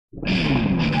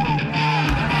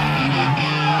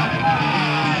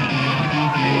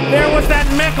There was that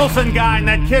Mickelson guy and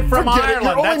that kid from Ireland.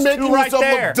 You're only That's making right yourself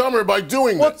there. look dumber by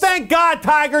doing this. Well, thank God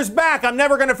Tiger's back. I'm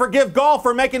never going to forgive golf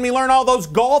for making me learn all those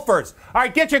golfers. All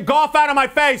right, get your golf out of my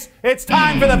face. It's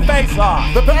time for the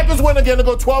face-off. The Packers win again to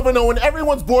go 12-0, and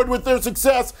everyone's bored with their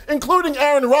success, including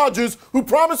Aaron Rodgers, who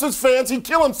promises fans he'd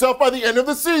kill himself by the end of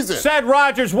the season. Said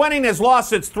Rodgers, winning has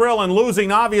lost its thrill and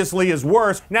losing obviously is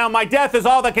worse. Now my death is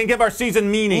all that can give our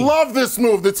season meaning. Love this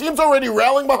move. The team's already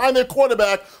rallying behind their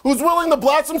quarterback, who's willing to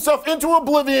blast himself into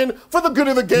oblivion for the good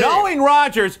of the game. Knowing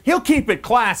Rodgers, he'll keep it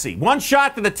classy. One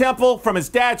shot to the temple from his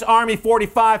dad's Army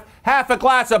 45, half a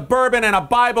glass of bourbon and a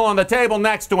Bible on the table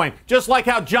next to him, just like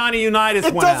how Johnny Unitas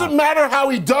went out. It doesn't matter how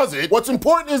he does it. What's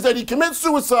important is that he commits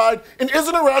suicide and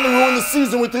isn't around to ruin the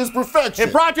season with his perfection.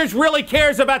 If Rodgers really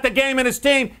cares about the game and his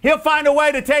team, he'll find a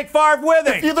way to take Favre with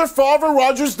him. If either Favre or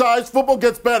Rodgers dies, football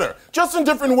gets better, just in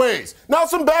different ways. Now,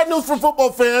 some bad news for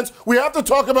football fans. We have to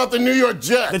talk about the New York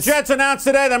Jets. The Jets announced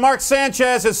today that Mark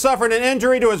Sanchez has suffered an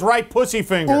injury to his right pussy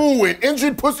finger. Ooh, an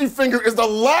injured pussy finger is the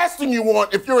last thing you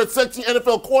want if you're a sexy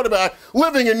NFL quarterback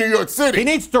living in New York City. He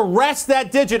needs to rest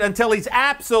that digit until he's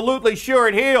absolutely sure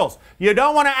it heals. You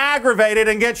don't want to aggravate it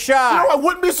and get shot. You know, I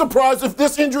wouldn't be surprised if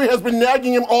this injury has been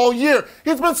nagging him all year.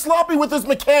 He's been sloppy with his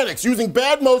mechanics, using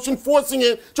bad motion, forcing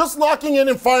it, just locking in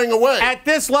and firing away. At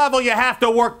this level, you have to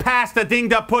work past a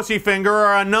dinged-up pussy finger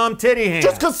or a numb titty hand.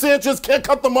 Just because Sanchez can't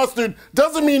cut the mustard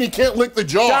doesn't mean he can't lick the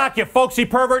jar. Doc, you folksy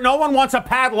pervert, no one wants a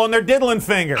paddle on their diddling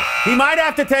finger. He might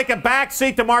have to take a back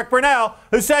seat to Mark Brunell,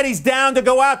 who said he's down to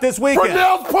go out this weekend.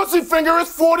 Brunell's pussy finger is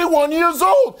 41 years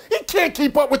old. He can't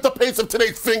keep up with the pace of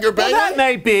today's finger banging. Well, that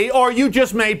may be, or you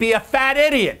just may be a fat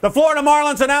idiot. The Florida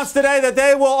Marlins announced today that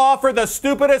they will offer the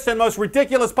stupidest and most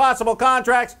ridiculous possible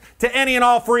contracts to any and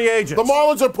all free agents. The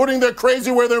Marlins are putting their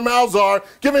crazy where their mouths are,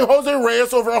 giving Jose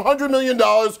Reyes over $100 million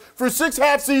for 6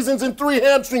 half seasons and 3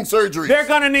 hamstring surgeries. They're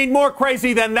going to need more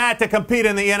crazy than that to compete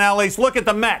in the NL East. Look at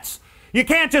the Mets. You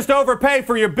can't just overpay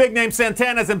for your big-name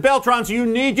Santanas and Beltrons. You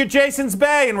need your Jasons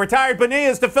Bay and retired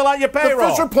Bonillas to fill out your payroll.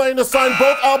 The Fish are planning to sign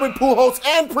both Albert Pujols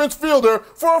and Prince Fielder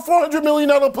for a $400 million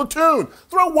platoon.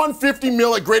 Throw $150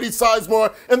 million at Grady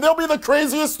Sizemore, and they'll be the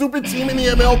craziest stupid team in the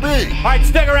MLB. All right,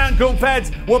 stick around,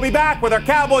 Goonfeds. We'll be back with our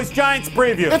Cowboys-Giants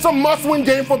preview. It's a must-win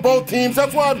game for both teams.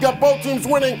 That's why I've got both teams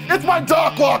winning. It's my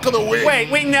Doc Lock of the week. Wait,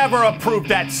 we never approved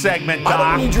that segment, Doc.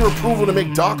 I don't need your approval to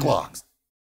make Doc Locks.